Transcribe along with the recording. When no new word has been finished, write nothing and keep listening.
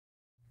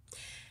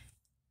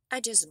I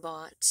just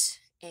bought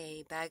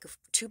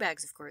two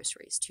bags of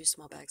groceries, two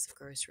small bags of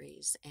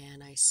groceries,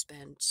 and I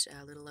spent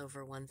a little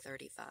over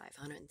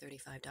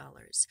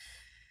 $135.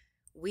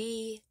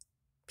 We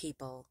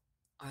people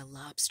are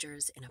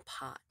lobsters in a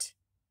pot.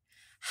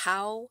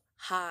 How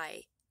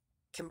high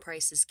can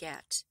prices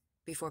get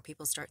before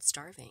people start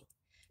starving?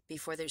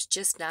 Before there's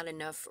just not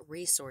enough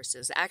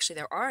resources. Actually,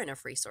 there are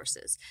enough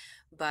resources,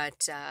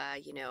 but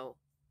the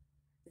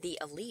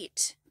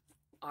elite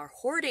are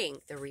hoarding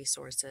the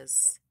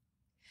resources.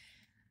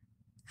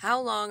 How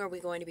long are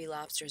we going to be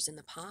lobsters in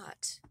the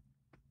pot?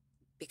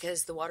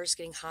 Because the water's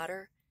getting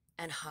hotter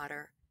and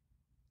hotter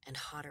and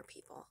hotter,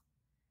 people.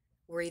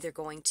 We're either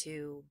going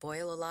to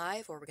boil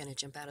alive or we're going to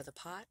jump out of the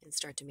pot and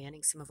start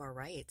demanding some of our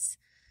rights.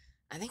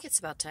 I think it's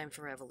about time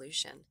for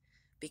revolution,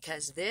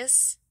 because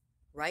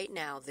right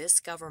now, this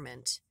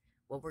government,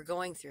 what we're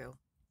going through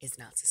is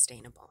not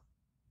sustainable.